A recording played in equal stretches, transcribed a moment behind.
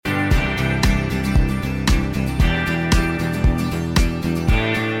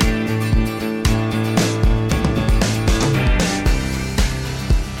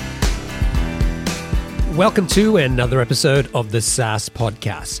Welcome to another episode of the SaaS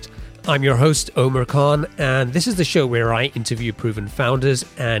Podcast. I'm your host, Omar Khan, and this is the show where I interview proven founders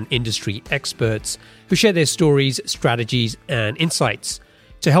and industry experts who share their stories, strategies, and insights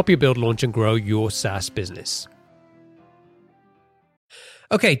to help you build, launch, and grow your SaaS business.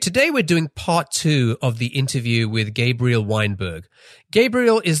 Okay, today we're doing part 2 of the interview with Gabriel Weinberg.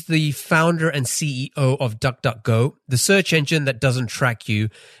 Gabriel is the founder and CEO of DuckDuckGo, the search engine that doesn't track you,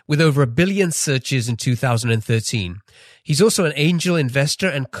 with over 1 billion searches in 2013. He's also an angel investor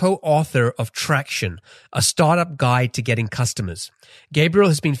and co-author of Traction, a startup guide to getting customers. Gabriel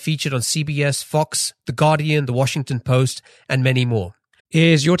has been featured on CBS, Fox, The Guardian, The Washington Post, and many more.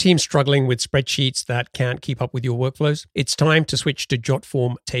 Is your team struggling with spreadsheets that can't keep up with your workflows? It's time to switch to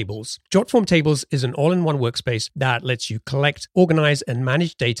JotForm Tables. JotForm Tables is an all-in-one workspace that lets you collect, organize, and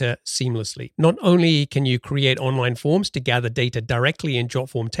manage data seamlessly. Not only can you create online forms to gather data directly in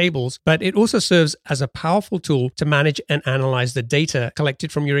JotForm Tables, but it also serves as a powerful tool to manage and analyze the data collected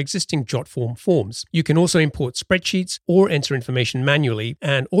from your existing JotForm forms. You can also import spreadsheets or enter information manually,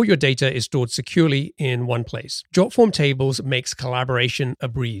 and all your data is stored securely in one place. JotForm Tables makes collaboration a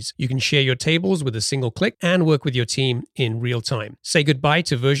breeze. You can share your tables with a single click and work with your team in real time. Say goodbye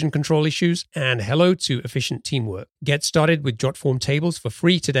to version control issues and hello to efficient teamwork. Get started with JotForm Tables for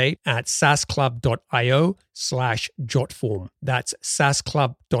free today at saasclub.io/jotform. That's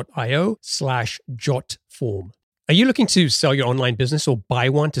saasclub.io/jotform. Are you looking to sell your online business or buy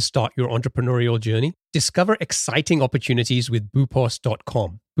one to start your entrepreneurial journey? Discover exciting opportunities with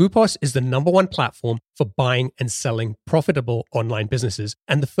boopos.com. Boopos is the #1 platform for buying and selling profitable online businesses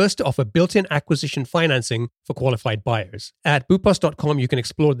and the first to offer built-in acquisition financing for qualified buyers. At boopos.com, you can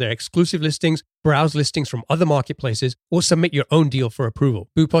explore their exclusive listings, browse listings from other marketplaces, or submit your own deal for approval.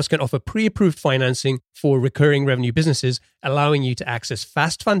 Boopos can offer pre-approved financing for recurring revenue businesses, allowing you to access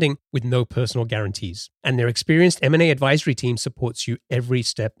fast funding with no personal guarantees. And their experienced M&A advisory team supports you every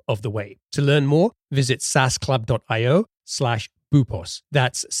step of the way. To learn more, visit saasclub.io/boopos.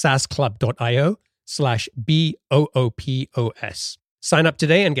 That's saasclub.io/boopos. Sign up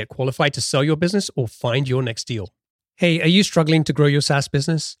today and get qualified to sell your business or find your next deal. Hey, are you struggling to grow your SaaS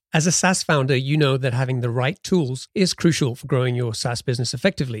business? As a SaaS founder, you know that having the right tools is crucial for growing your SaaS business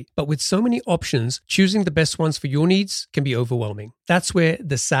effectively. But with so many options, choosing the best ones for your needs can be overwhelming. That's where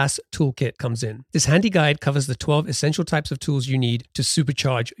the SaaS Toolkit comes in. This handy guide covers the 12 essential types of tools you need to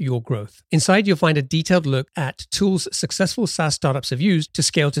supercharge your growth. Inside, you'll find a detailed look at tools successful SaaS startups have used to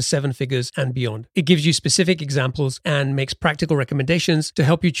scale to 7 figures and beyond. It gives you specific examples and makes practical recommendations to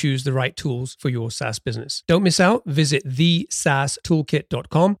help you choose the right tools for your SaaS business. Don't miss out. Visit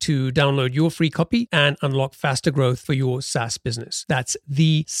thesaastoolkit.com to download your free copy and unlock faster growth for your SaaS business. That's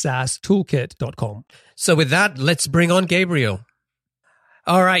thesaastoolkit.com. So with that, let's bring on Gabriel.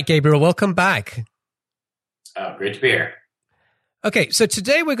 All right, Gabriel, welcome back. Oh, great to be here. Okay, so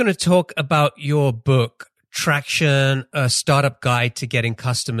today we're going to talk about your book, Traction, a Startup Guide to Getting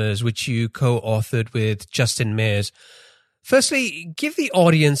Customers, which you co-authored with Justin Mears. Firstly, give the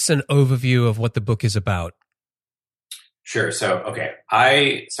audience an overview of what the book is about. Sure. So, okay,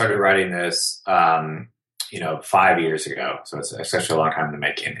 I started writing this, 5 years ago. So it's such a long time in the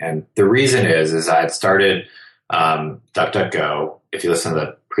making. And the reason is I had started DuckDuckGo. If you listen to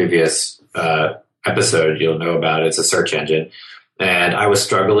the previous episode, you'll know about it. It's a search engine. And I was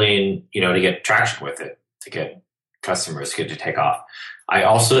struggling, to get traction with it, to get customers, to get to take off. I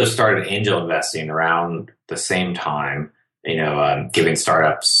also started angel investing around the same time, giving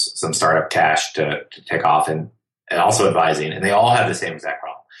startups some startup cash to take off and also advising, and they all have the same exact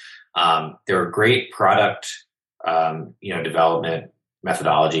problem. There are great product, development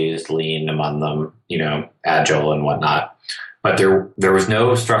methodologies, lean among them, agile and whatnot, but there was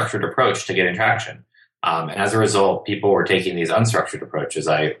no structured approach to getting traction. And as a result, people were taking these unstructured approaches.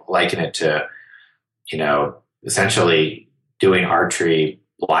 I liken it to, essentially doing archery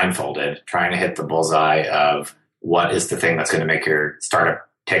blindfolded, trying to hit the bullseye of what is the thing that's going to make your startup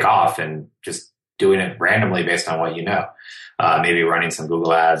take off, and just doing it randomly based on what you know. Maybe running some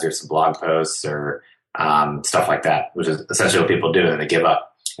Google ads or some blog posts or stuff like that, which is essentially what people do, and they give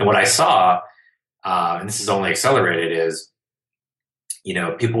up. And what I saw, and this is only accelerated, is,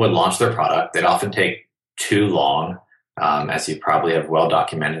 people would launch their product. They'd often take too long, as you probably have well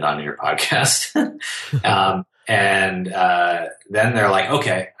documented on your podcast. And then they're like,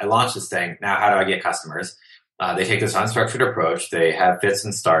 okay, I launched this thing. Now how do I get customers? They take this unstructured approach. They have fits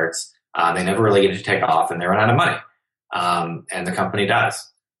and starts. They never really get to take off, and they run out of money. And the company does.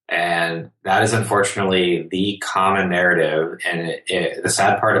 And that is unfortunately the common narrative. And the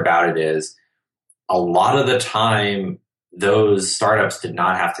sad part about it is a lot of the time those startups did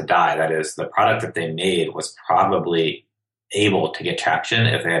not have to die. That is, the product that they made was probably able to get traction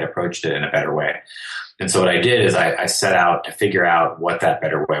if they had approached it in a better way. And so what I did is I set out to figure out what that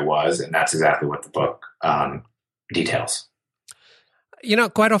better way was, and that's exactly what the book details.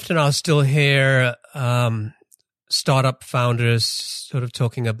 Quite often I'll still hear startup founders sort of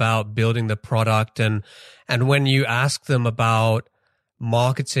talking about building the product, and when you ask them about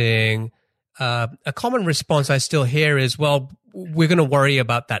marketing, a common response I still hear is, well, we're going to worry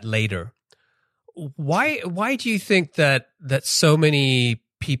about that later. Why do you think that so many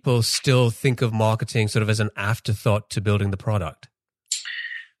people still think of marketing sort of as an afterthought to building the product?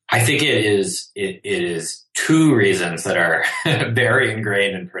 I think it is two reasons that are very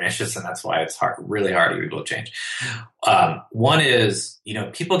ingrained and pernicious, and that's why it's really hard to get people to change. One is,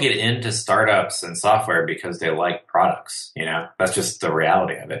 people get into startups and software because they like products. That's just the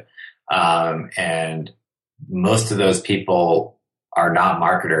reality of it. And most of those people are not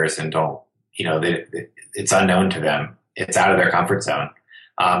marketers and don't, it's unknown to them. It's out of their comfort zone.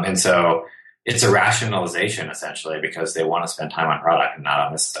 And so it's a rationalization essentially because they want to spend time on product and not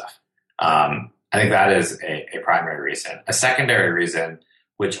on this stuff. I think that is a primary reason. A secondary reason,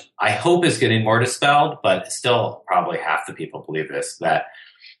 which I hope is getting more dispelled, but still probably half the people believe this, that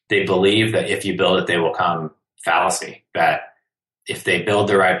they believe that if you build it, they will come fallacy, that if they build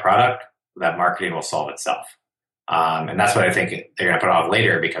the right product, that marketing will solve itself. And that's what I think they're going to put off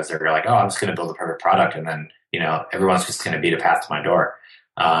later because they're like, oh, I'm just going to build the perfect product. And then, everyone's just going to beat a path to my door.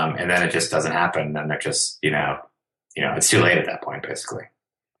 And then it just doesn't happen. Then they're just, it's too late at that point, basically.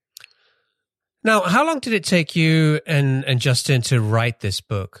 Now, how long did it take you and Justin to write this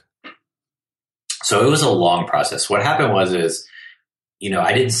book? So it was a long process. What happened was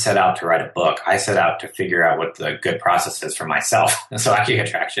I didn't set out to write a book. I set out to figure out what the good process is for myself so I could get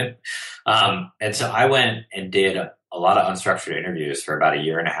traction. And so I went and did a lot of unstructured interviews for about a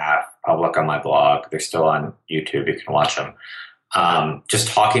year and a half, public on my blog. They're still on YouTube. You can watch them. Just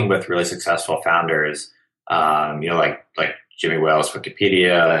talking with really successful founders, like Jimmy Wales,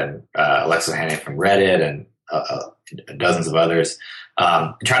 Wikipedia, and Alexa Haney from Reddit, and dozens of others,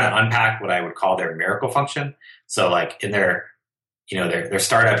 trying to unpack what I would call their miracle function. So like in their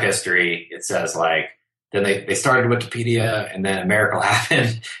startup history, it says like, then they started Wikipedia and then a miracle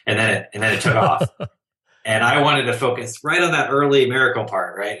happened and then it took off. And I wanted to focus right on that early miracle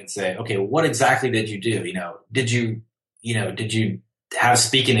part, right? And say, okay, what exactly did you do? Did you have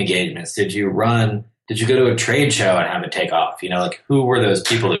speaking engagements? Did you go to a trade show and have it take off? Who were those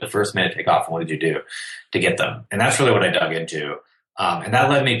people that first made it take off and what did you do to get them? And that's really what I dug into. And that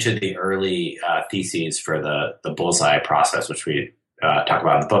led me to the early theses for the bullseye process, which we talk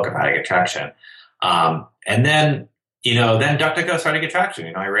about in the book of how to get traction. And then DuckDuckGo started to get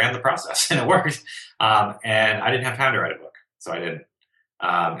traction. I ran the process and it worked. And I didn't have time to write a book. So I didn't.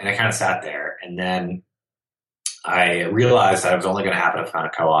 And I kind of sat there. And then I realized that it was only going to happen if I found a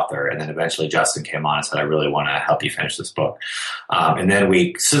co-author. And then eventually Justin came on and said, I really want to help you finish this book. And then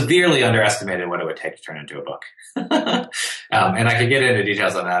we severely underestimated what it would take to turn into a book. And I could get into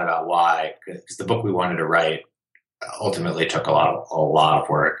details on that about why, because the book we wanted to write ultimately took a lot of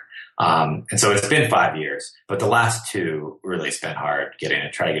work. And so it's been 5 years, but the last two really spent hard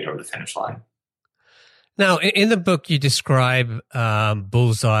trying to get over the finish line. Now, in the book, you describe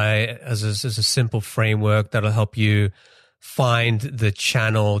Bullseye as a simple framework that'll help you find the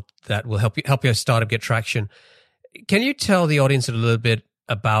channel that will help your startup get traction. Can you tell the audience a little bit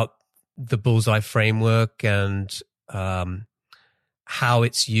about the Bullseye framework and how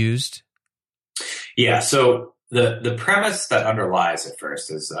it's used? Yeah. So the premise that underlies it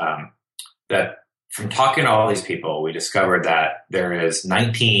first is that from talking to all these people, we discovered that there is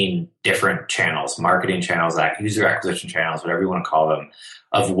 19 different channels, marketing channels, user acquisition channels, whatever you want to call them,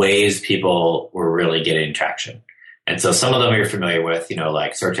 of ways people were really getting traction. And so some of them you're familiar with,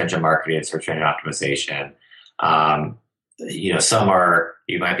 like search engine marketing and search engine optimization. Some are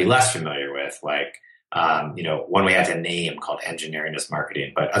you might be less familiar with, like, one we had to name called engineering as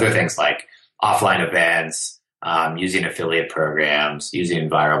marketing, but other things like offline events, using affiliate programs, using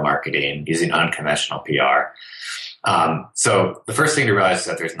viral marketing, using unconventional PR. So the first thing to realize is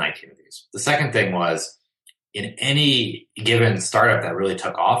that there's 19 of these. The second thing was in any given startup that really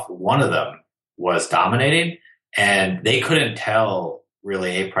took off, one of them was dominating and they couldn't tell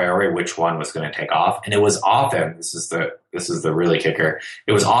really a priori which one was going to take off. And it was often, this is the really kicker,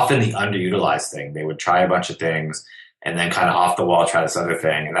 it was often the underutilized thing. They would try a bunch of things and then kind of off the wall try this other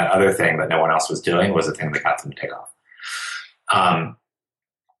thing. And that other thing that no one else was doing was the thing that got them to take off.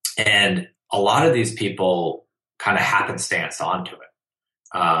 And a lot of these people kind of happenstance onto it.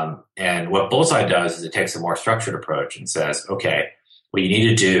 And what Bullseye does is it takes a more structured approach and says, okay, what you need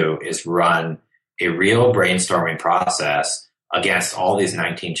to do is run a real brainstorming process against all these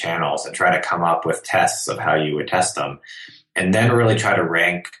 19 channels and try to come up with tests of how you would test them. And then really try to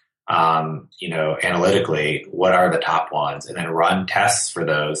rank, analytically, what are the top ones, and then run tests for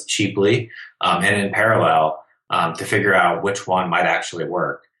those cheaply, and in parallel, to figure out which one might actually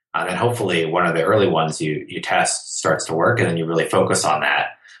work. And then hopefully one of the early ones you test starts to work, and then you really focus on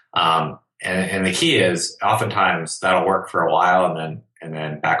that. And the key is oftentimes that'll work for a while and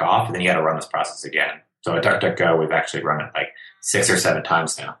then back off, and then you got to run this process again. So at DuckDuckGo, we've actually run it like 6 or 7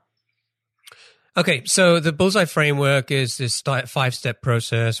 times now. Okay, so the Bullseye framework is this 5-step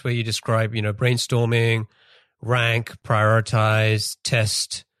process where you describe, brainstorming, rank, prioritize,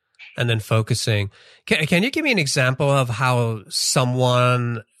 test, and then focusing. Can you give me an example of how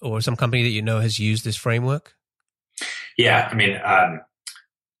someone or some company that you know has used this framework? Yeah, I mean,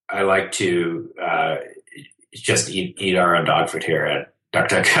 I like to just eat our own dog food here at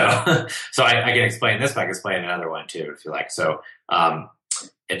DuckDuckGo. So I can explain this, but I can explain another one too, if you like. So at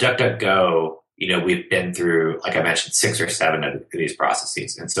DuckDuckGo, we've been through, like I mentioned, 6 or 7 of these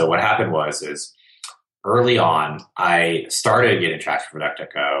processes. And so what happened is early on, I started getting traction for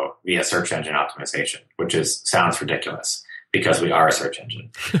DuckDuckGo via search engine optimization, which sounds ridiculous because we are a search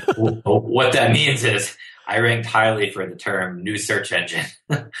engine. What that means is I ranked highly for the term new search engine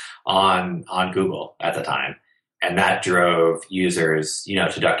on Google at the time. And that drove users, to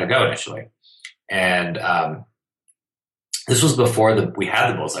DuckDuckGo initially. And this was before we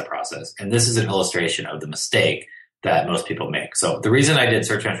had the Bullseye process. And this is an illustration of the mistake that most people make. So the reason I did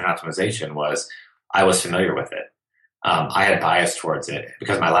search engine optimization was I was familiar with it. I had bias towards it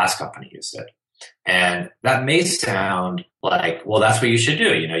because my last company used it. And that may sound like, well, that's what you should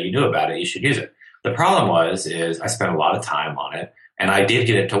do. You knew about it. You should use it. The problem is I spent a lot of time on it and I did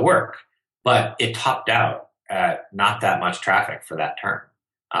get it to work, but it topped out at not that much traffic for that term.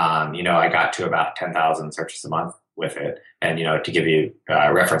 I got to about 10,000 searches a month with it. And, to give you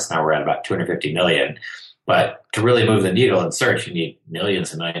a reference, now we're at about 250 million. But to really move the needle in search, you need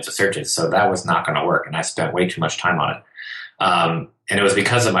millions and millions of searches. So that was not going to work. And I spent way too much time on it. And it was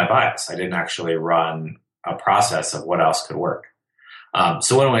because of my bias. I didn't actually run a process of what else could work.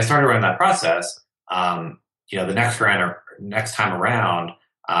 So when I started running that process, the next time around,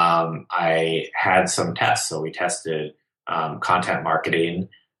 I had some tests. So we tested content marketing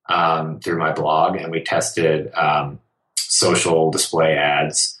through my blog, and we tested social display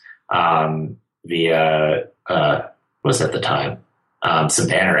ads via what was at the time some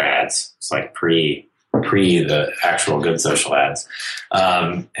banner ads. It's like pre the actual good social ads,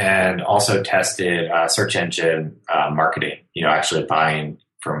 and also tested search engine marketing. Actually buying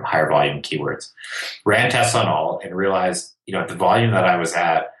from higher volume keywords. Ran tests on all and realized, at the volume that I was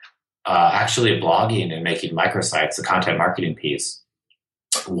at, actually blogging and making microsites, the content marketing piece,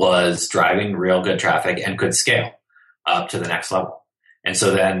 was driving real good traffic and could scale up to the next level. And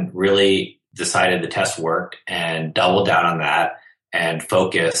so then really decided the test worked and doubled down on that and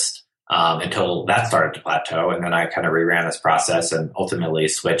focused until that started to plateau. And then I kind of reran this process and ultimately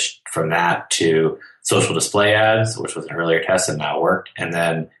switched from that to social display ads, which was an earlier test and now worked. And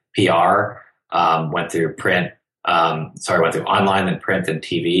then PR, went through online, then print and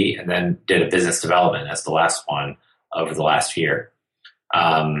TV, and then did a business development as the last one over the last year.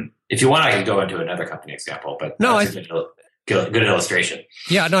 If you want, I could go into another company example, but that's a good illustration.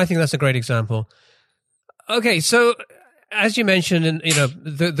 Yeah, no, I think that's a great example. Okay, so as you mentioned, and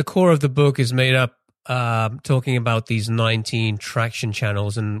the core of the book is made up talking about these 19 traction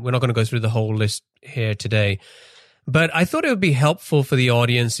channels, and we're not going to go through the whole list here today. But I thought it would be helpful for the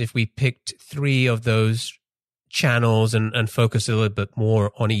audience if we picked 3 of those channels and focus a little bit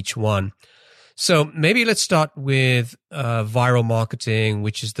more on each one. So maybe let's start with viral marketing,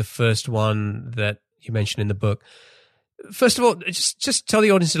 which is the first one that you mentioned in the book. First of all, just tell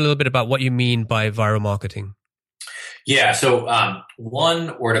the audience a little bit about what you mean by viral marketing. Yeah. So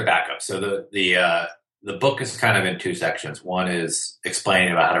one word of backup. So the book is kind of in 2 sections. One is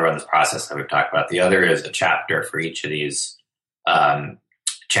explaining about how to run this process that we've talked about. The other is a chapter for each of these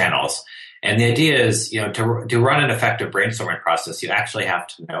channels. And the idea is, to run an effective brainstorming process, you actually have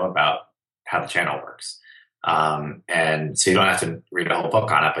to know about how the channel works. And so you don't have to read a whole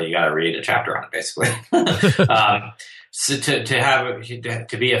book on it, but you got to read a chapter on it, basically. So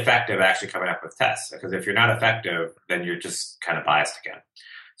to be effective, actually coming up with tests, because if you're not effective, then you're just kind of biased again.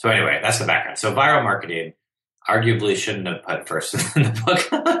 So anyway, that's the background. So viral marketing arguably shouldn't have put first in the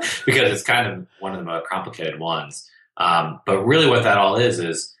book because it's kind of one of the more complicated ones. But really what that all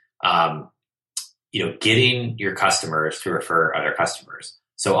is getting your customers to refer other customers.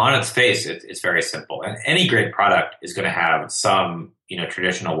 So on its face, it's very simple. And any great product is going to have some,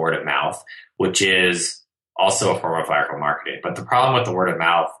 traditional word of mouth, which is also a form of viral marketing. But the problem with the word of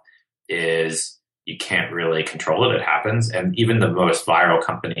mouth is you can't really control it. It happens. And even the most viral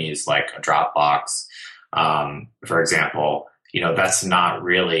companies like a Dropbox, for example, that's not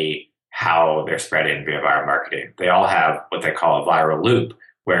really how they're spreading via viral marketing. They all have what they call a viral loop,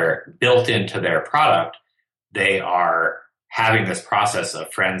 where built into their product, they are having this process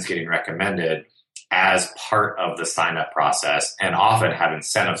of friends getting recommended as part of the sign up process, and often have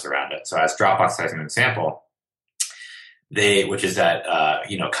incentives around it. So as Dropbox has an example, which is that,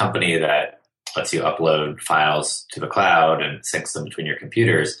 company that lets you upload files to the cloud and syncs them between your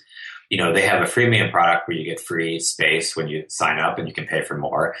computers. They have a freemium product where you get free space when you sign up and you can pay for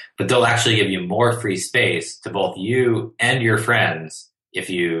more, but they'll actually give you more free space to both you and your friends if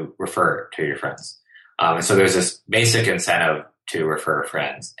you refer to your friends. And so there's this basic incentive to refer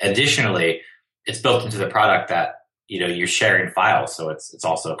friends. Additionally, it's built into the product that, you're sharing files. So it's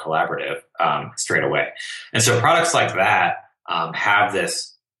also collaborative straight away. And so products like that have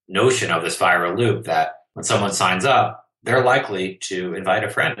this notion of this viral loop that when someone signs up, they're likely to invite a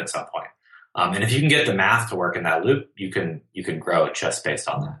friend at some point. And if you can get the math to work in that loop, you can grow just based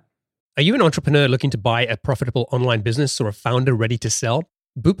on that. Are you an entrepreneur looking to buy a profitable online business or a founder ready to sell?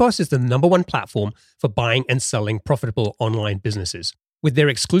 Boopos is the #1 platform for buying and selling profitable online businesses. With their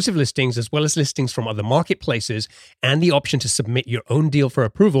exclusive listings, as well as listings from other marketplaces, and the option to submit your own deal for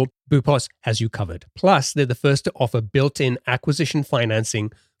approval, Boopos has you covered. Plus, they're the first to offer built-in acquisition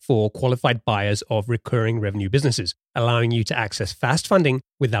financing for qualified buyers of recurring revenue businesses, allowing you to access fast funding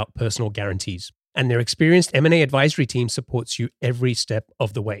without personal guarantees. And their experienced M&A advisory team supports you every step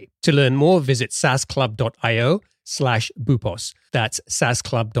of the way. To learn more, visit saasclub.io/Boopos. That's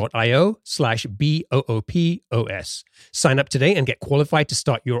saasclub.io/BOOPOS. Sign up today and get qualified to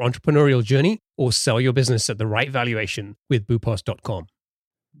start your entrepreneurial journey or sell your business at the right valuation with Boopos.com.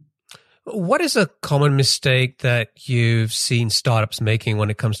 What is a common mistake that you've seen startups making when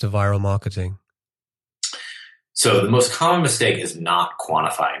it comes to viral marketing? So the most common mistake is not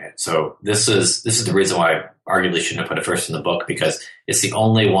quantifying it. So this is the reason why I arguably shouldn't have put it first in the book, because it's the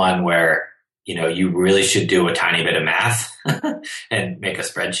only one where, you really should do a tiny bit of math and make a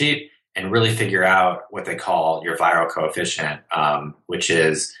spreadsheet and really figure out what they call your viral coefficient, which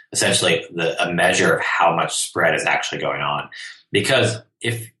is essentially a measure of how much spread is actually going on. Because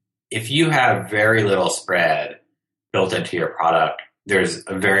if you have very little spread built into your product, there's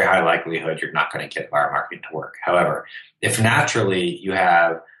a very high likelihood you're not going to get viral marketing to work. However, if naturally you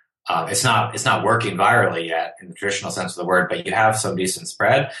have, it's not working virally yet in the traditional sense of the word, but you have some decent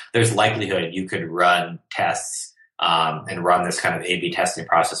spread, there's likelihood you could run tests and run this kind of A/B testing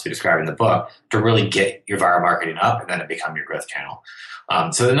process we describe in the book to really get your viral marketing up, and then it become your growth channel.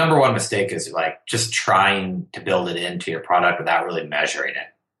 So the #1 mistake is just trying to build it into your product without really measuring it.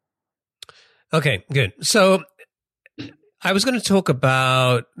 Okay, good. So I was going to talk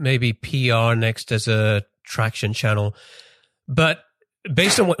about maybe PR next as a traction channel, but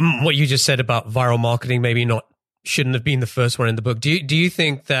based on what you just said about viral marketing, maybe shouldn't have been the first one in the book. Do you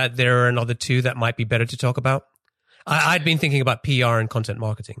think that there are another two that might be better to talk about? I'd been thinking about PR and content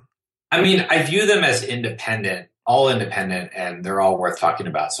marketing. I mean, I view them as all independent, and they're all worth talking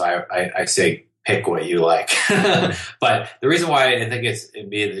about. So I say pick what you like. But the reason why I think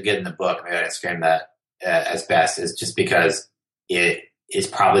it'd be good in the book, maybe I didn't frame that as best, is just because it is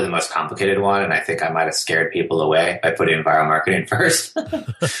probably the most complicated one, and I think I might have scared people away by putting viral marketing first.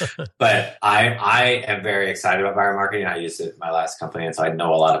 But I am very excited about viral marketing. I used it in my last company, and so I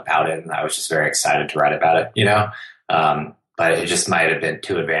know a lot about it, and I was just very excited to write about it, but it just might have been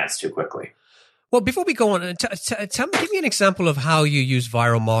too advanced too quickly. Well, before we go on, give me an example of how you use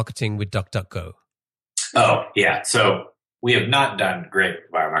viral marketing with DuckDuckGo. Oh, yeah. So we have not done great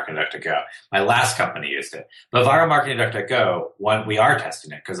with viral marketing DuckDuckGo. My last company used it. But viral marketing DuckDuckGo, we are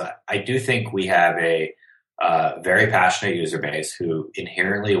testing it because I do think we have a very passionate user base who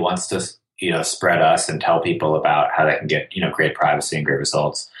inherently wants to, spread us and tell people about how they can get, great privacy and great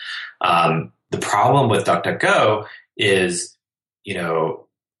results. The problem with DuckDuckGo is,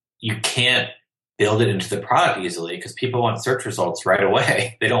 you can't build it into the product easily because people want search results right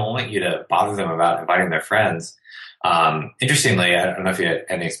away. They don't want you to bother them about inviting their friends. Interestingly, I don't know if you had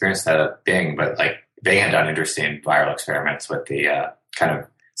any experience with that at Bing, but Bing had done interesting viral experiments with the kind of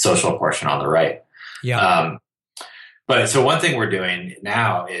social portion on the right. Yeah. But so one thing we're doing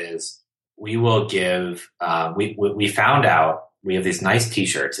now is we will give, we found out we have these nice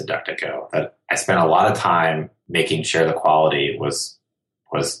t-shirts at DuckDuckGo that I spent a lot of time making sure the quality was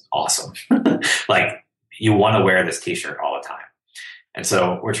awesome. You want to wear this t-shirt all the time. And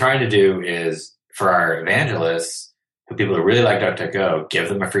so what we're trying to do is for our evangelists, who people who really like DuckDuckGo, give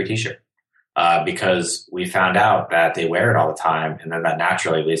them a free t-shirt. Because we found out that they wear it all the time, and then that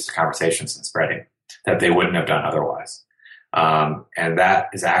naturally leads to conversations and spreading that they wouldn't have done otherwise. And that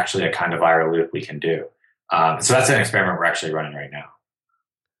is actually a kind of viral loop we can do. So that's an experiment we're actually running right now.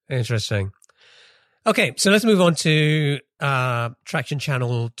 Interesting. Okay, so let's move on to Traction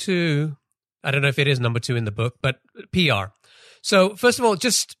Channel 2. I don't know if it is number 2 in the book, but PR. So first of all,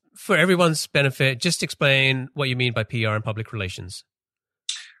 just for everyone's benefit, just explain what you mean by PR and public relations.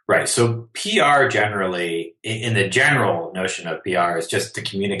 Right. So PR generally, in the general notion of PR, is just the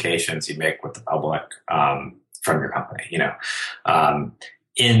communications you make with the public from your company.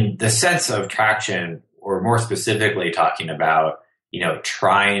 In the sense of Traction, we're more specifically talking about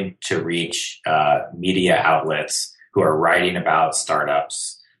trying to reach media outlets who are writing about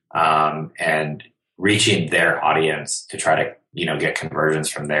startups and reaching their audience to try to get conversions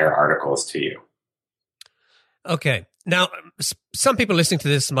from their articles to you. Okay. Now, some people listening to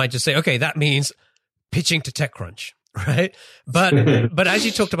this might just say, okay, that means pitching to TechCrunch, right? But as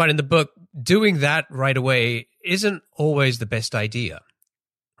you talked about in the book, doing that right away isn't always the best idea,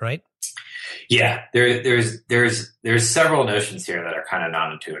 right? Yeah, there's several notions here that are kind of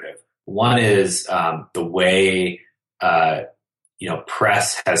non-intuitive. One is the way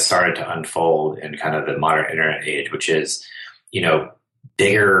press has started to unfold in kind of the modern internet age, which is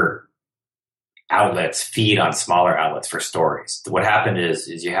bigger outlets feed on smaller outlets for stories. What happened is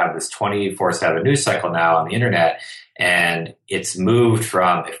you have this 24/7 news cycle now on the internet, and it's moved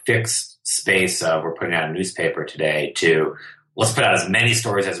from a fixed space of we're putting out a newspaper today to let's put out as many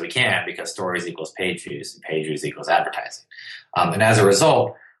stories as we can because stories equals page views and page views equals advertising. And as a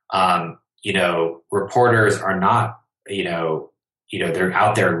result, reporters are not, they're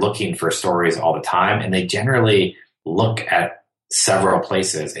out there looking for stories all the time, and they generally look at several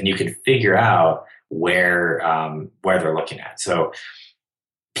places, and you can figure out where they're looking at. So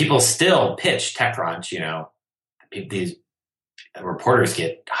people still pitch TechCrunch. These reporters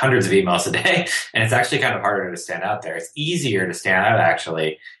get hundreds of emails a day, and it's actually kind of harder to stand out there. It's easier to stand out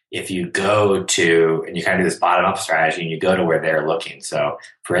actually if you go to and you kind of do this bottom up strategy and you go to where they're looking. So,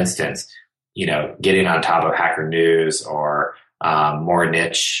 for instance, getting on top of Hacker News or more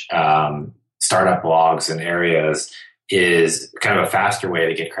niche startup blogs and areas is kind of a faster way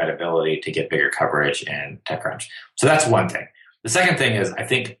to get credibility, to get bigger coverage in TechCrunch. So that's one thing. The second thing is I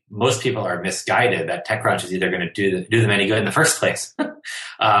think most people are misguided that TechCrunch is either going to do them any good in the first place.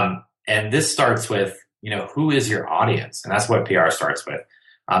 And this starts with, who is your audience? And that's what PR starts with.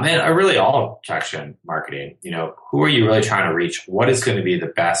 And really all Traction marketing, who are you really trying to reach? What is going to be the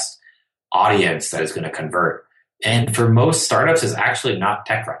best audience that is going to convert? And for most startups, it's actually not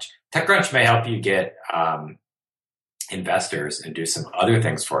TechCrunch. TechCrunch may help you get investors and do some other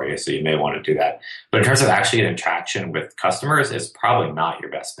things for you. So you may want to do that. But in terms of actually getting traction with customers, it's probably not your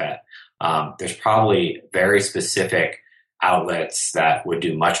best bet. There's probably very specific outlets that would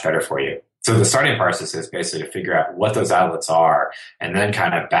do much better for you. So the starting process is basically to figure out what those outlets are and then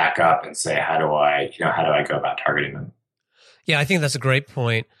kind of back up and say, how do I go about targeting them? Yeah, I think that's a great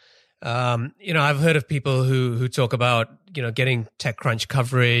point. I've heard of people who talk about, getting TechCrunch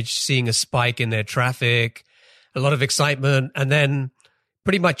coverage, seeing a spike in their traffic, a lot of excitement, and then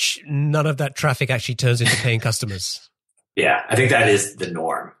pretty much none of that traffic actually turns into paying customers. Yeah, I think that is the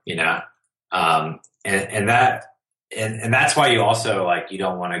norm, and that's why you also you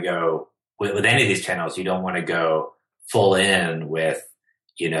don't want to go with any of these channels. You don't want to go full in with,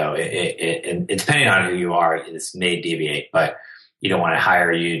 it depending on who you are, this may deviate, but you don't want to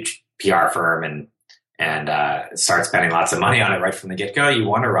hire a huge PR firm and start spending lots of money on it right from the get-go. You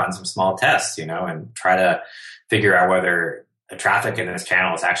want to run some small tests, and try to figure out whether the traffic in this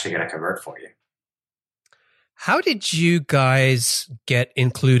channel is actually going to convert for you. How did you guys get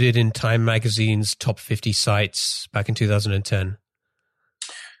included in Time Magazine's top 50 sites back in 2010?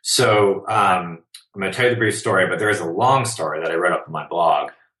 So I'm going to tell you the brief story, but there is a long story that I wrote up on my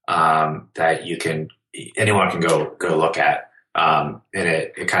blog that anyone can go look at, and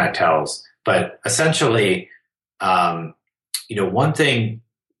it kind of tells. But essentially, one thing,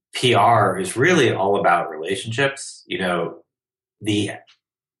 PR is really all about relationships. In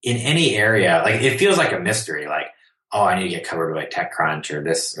any area, it feels like a mystery, I need to get covered by TechCrunch or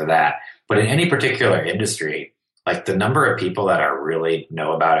this or that. But in any particular industry, the number of people that are really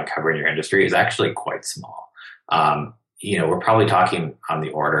know about and covering your industry is actually quite small. We're probably talking on the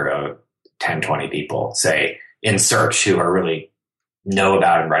order of 10, 20 people, say, in search who are really know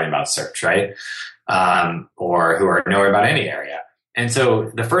about and writing about search, right? Or who are know about any area. And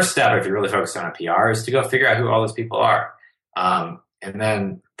so the first step, if you're really focused on a PR, is to go figure out who all those people are. And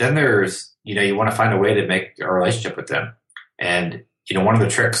then there's, you want to find a way to make a relationship with them. And, one of the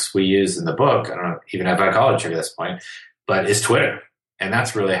tricks we use in the book, I don't know even if I call it a trick at this point, but is Twitter. And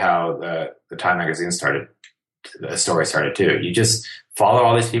that's really how the Time magazine started. The story started too. You just follow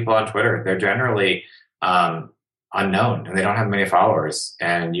all these people on Twitter. They're generally unknown and they don't have many followers,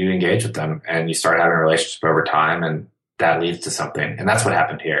 and you engage with them and you start having a relationship over time, and that leads to something. And that's what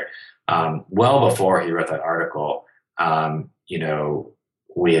happened here. Well before he wrote that article,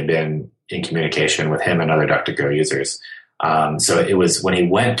 we had been in communication with him and other DuckDuckGo users. So it was when he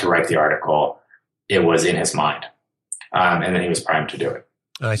went to write the article, it was in his mind. And then he was primed to do it.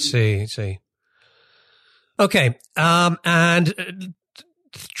 I see. Okay. And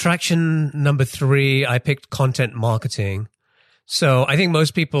traction number 3, I picked content marketing. So I think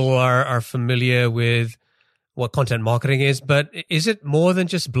most people are familiar with what content marketing is, but is it more than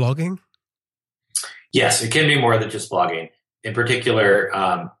just blogging? Yes, it can be more than just blogging. In particular,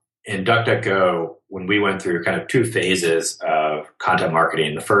 in DuckDuckGo, when we went through kind of 2 phases of content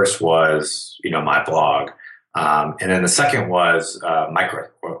marketing, the first was, my blog. And then the second was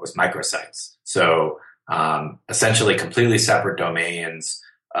microsites. So essentially completely separate domains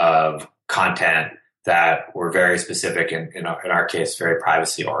of content that were very specific, and in our case, very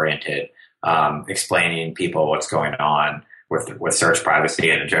privacy oriented, explaining people what's going on with search privacy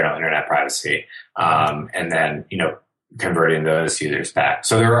and general internet privacy, and then converting those users back.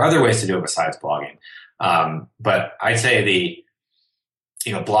 So there are other ways to do it besides blogging, but I'd say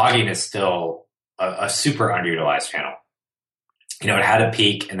blogging is still a super underutilized channel. It had a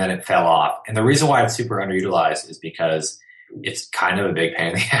peak and then it fell off. And the reason why it's super underutilized is because it's kind of a big pain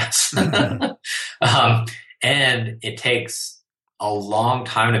in the ass. And it takes a long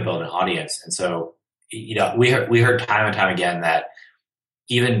time to build an audience. And so, we heard time and time again that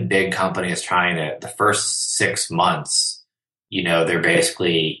even big companies trying it, the first 6 months, they're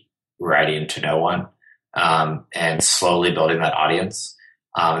basically writing to no one, and slowly building that audience.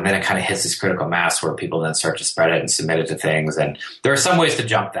 And then it kind of hits this critical mass where people then start to spread it and submit it to things. And there are some ways to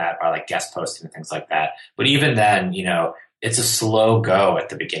jump that by like guest posting and things like that. But even then, it's a slow go at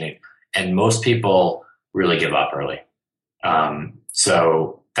the beginning, and most people really give up early.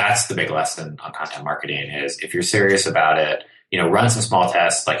 So that's the big lesson on content marketing is if you're serious about it, run some small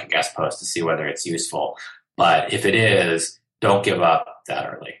tests like a guest post to see whether it's useful. But if it is, don't give up that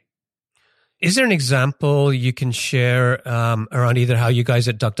early. Is there an example you can share around either how you guys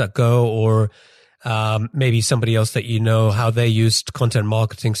at DuckDuckGo or maybe somebody else that how they used content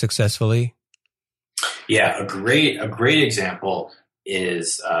marketing successfully? Yeah, a great example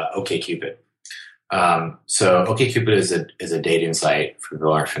is OkCupid. So OkCupid is a dating site for people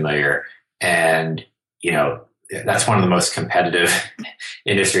who aren't familiar, and that's one of the most competitive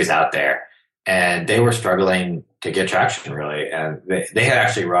industries out there. And they were struggling to get traction, really. And they had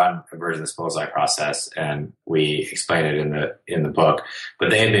actually run a version of this bullseye process, and we explain it in the book.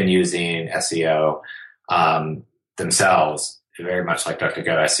 But they had been using SEO themselves, very much like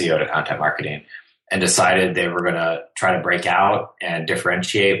DuckDuckGo SEO to content marketing, and decided they were going to try to break out and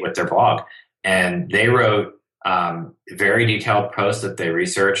differentiate with their blog. And they wrote very detailed posts that they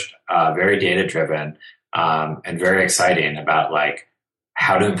researched, very data driven, and very exciting about like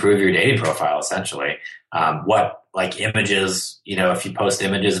how to improve your dating profile, essentially. What like images, if you post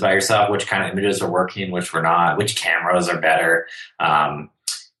images about yourself, which kind of images are working, which were not, which cameras are better,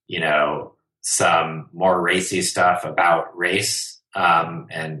 some more racy stuff about race,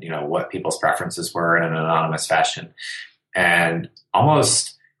 and, what people's preferences were in an anonymous fashion. And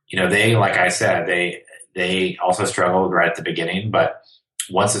almost, they, like I said, they also struggled right at the beginning, but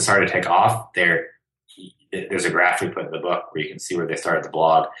once it started to take off, there's a graph we put in the book where you can see where they started the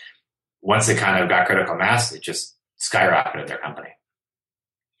blog. Once it kind of got critical mass, it just skyrocketed their company.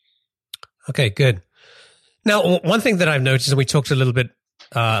 Okay, good. Now, one thing that I've noticed, and we talked a little bit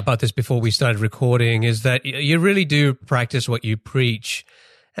about this before we started recording, is that you really do practice what you preach.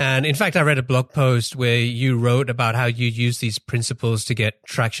 And in fact, I read a blog post where you wrote about how you use these principles to get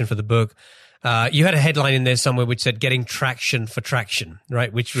traction for the book. You had a headline in there somewhere which said "getting traction for traction,"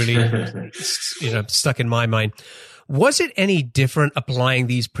 right? Which really, stuck in my mind. Was it any different applying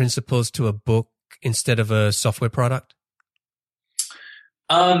these principles to a book instead of a software product?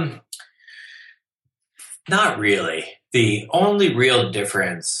 Not really. The only real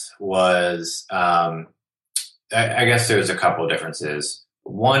difference was, I guess there's a couple of differences.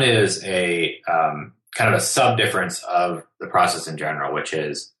 One is a kind of a sub difference of the process in general, which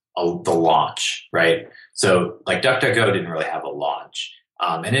is the launch, right? So like DuckDuckGo didn't really have a launch.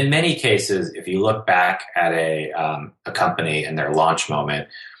 And in many cases, if you look back at a company and their launch moment,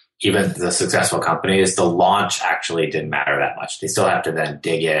 even the successful companies, the launch actually didn't matter that much. They still have to then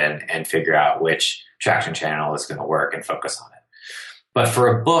dig in and figure out which traction channel is going to work and focus on it. But for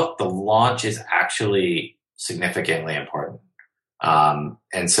a book, the launch is actually significantly important.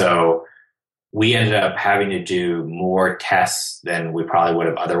 And so we ended up having to do more tests than we probably would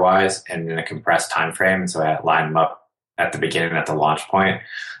have otherwise, and in a compressed time frame. So I lined them up at the beginning, at the launch point,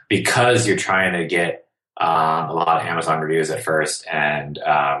 because you're trying to get a lot of Amazon reviews at first. And,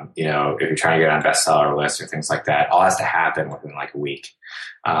 if you're trying to get on bestseller lists or things like that, all has to happen within like a week.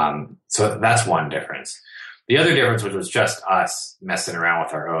 So that's one difference. The other difference, which was just us messing around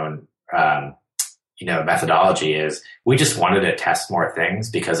with our own, methodology, is we just wanted to test more things,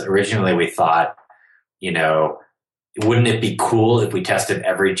 because originally we thought, wouldn't it be cool if we tested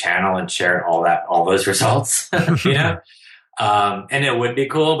every channel and shared all those results, and it would be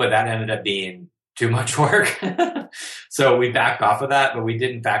cool, but that ended up being too much work. So we backed off of that, but we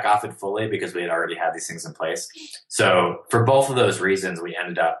didn't back off it fully because we had already had these things in place. So for both of those reasons, we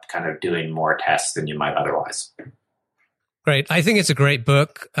ended up kind of doing more tests than you might otherwise. Great. I think it's a great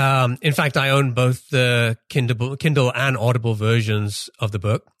book. In fact, I own both the Kindle and Audible versions of the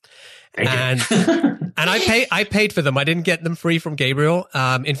book. Thank you. And I paid for them. I didn't get them free from Gabriel.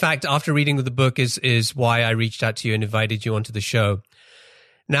 In fact, after reading the book is why I reached out to you and invited you onto the show.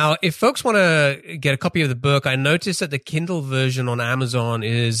 Now, if folks want to get a copy of the book, I noticed that the Kindle version on Amazon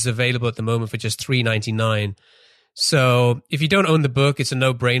is available at the moment for just $3.99. So if you don't own the book, it's a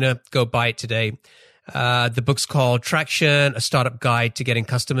no-brainer. Go buy it today. The book's called Traction, A Startup Guide to Getting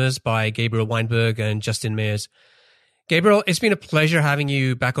Customers by Gabriel Weinberg and Justin Mears. Gabriel, it's been a pleasure having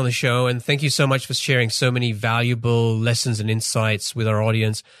you back on the show, and thank you so much for sharing so many valuable lessons and insights with our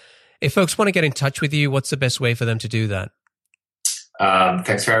audience. If folks want to get in touch with you, what's the best way for them to do that?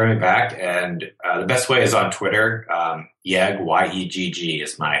 Thanks for having me back. And the best way is on Twitter. Yegg, Y-E-G-G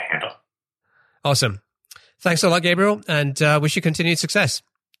is my handle. Awesome. Thanks a lot, Gabriel, and wish you continued success.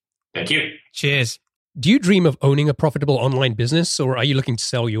 Thank you. Cheers. Do you dream of owning a profitable online business, or are you looking to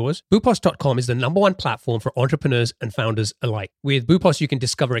sell yours? Boopos.com is the #1 platform for entrepreneurs and founders alike. With Boopos, you can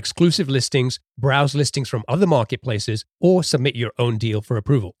discover exclusive listings, browse listings from other marketplaces, or submit your own deal for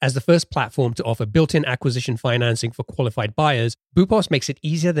approval. As the first platform to offer built-in acquisition financing for qualified buyers, Boopos makes it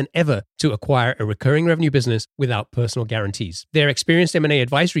easier than ever to acquire a recurring revenue business without personal guarantees. Their experienced M&A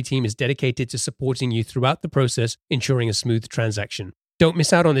advisory team is dedicated to supporting you throughout the process, ensuring a smooth transaction. Don't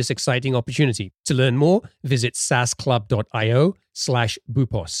miss out on this exciting opportunity. To learn more, visit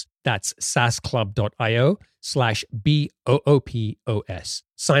saasclub.io/Boopos. That's saasclub.io/BOOPOS.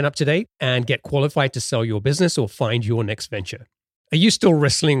 Sign up today and get qualified to sell your business or find your next venture. Are you still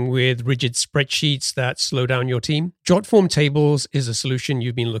wrestling with rigid spreadsheets that slow down your team? Jotform Tables is a solution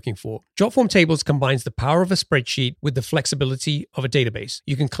you've been looking for. Jotform Tables combines the power of a spreadsheet with the flexibility of a database.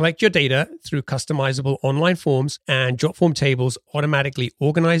 You can collect your data through customizable online forms, and Jotform Tables automatically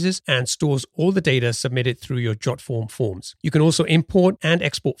organizes and stores all the data submitted through your Jotform forms. You can also import and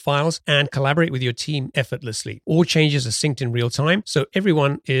export files and collaborate with your team effortlessly. All changes are synced in real time, so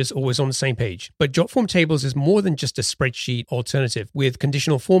everyone is always on the same page. But Jotform Tables is more than just a spreadsheet alternative. With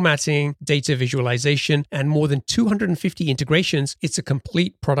conditional formatting, data visualization, and more than 250 integrations, it's a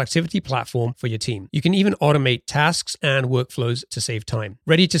complete productivity platform for your team. You can even automate tasks and workflows to save time.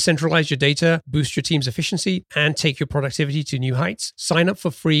 Ready to centralize your data, boost your team's efficiency, and take your productivity to new heights? Sign up for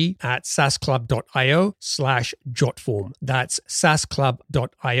free at saasclub.io/Jotform. That's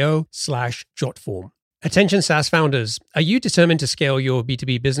saasclub.io/Jotform. Attention SaaS founders, are you determined to scale your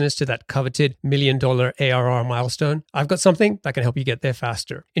B2B business to that coveted $1 million ARR milestone? I've got something that can help you get there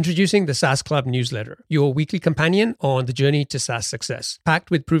faster. Introducing the SaaS Club newsletter, your weekly companion on the journey to SaaS success. Packed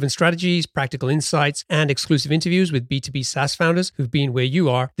with proven strategies, practical insights, and exclusive interviews with B2B SaaS founders who've been where you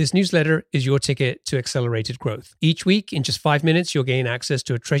are, this newsletter is your ticket to accelerated growth. Each week, in just 5 minutes, you'll gain access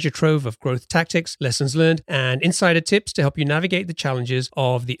to a treasure trove of growth tactics, lessons learned, and insider tips to help you navigate the challenges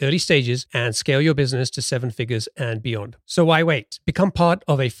of the early stages and scale your business to 7 figures and beyond. So why wait? Become part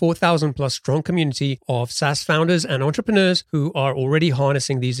of a 4,000 plus strong community of SaaS founders and entrepreneurs who are already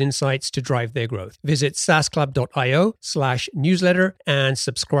harnessing these insights to drive their growth. Visit saasclub.io/newsletter and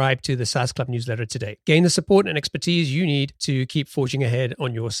subscribe to the SaaS Club newsletter today. Gain the support and expertise you need to keep forging ahead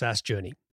on your SaaS journey.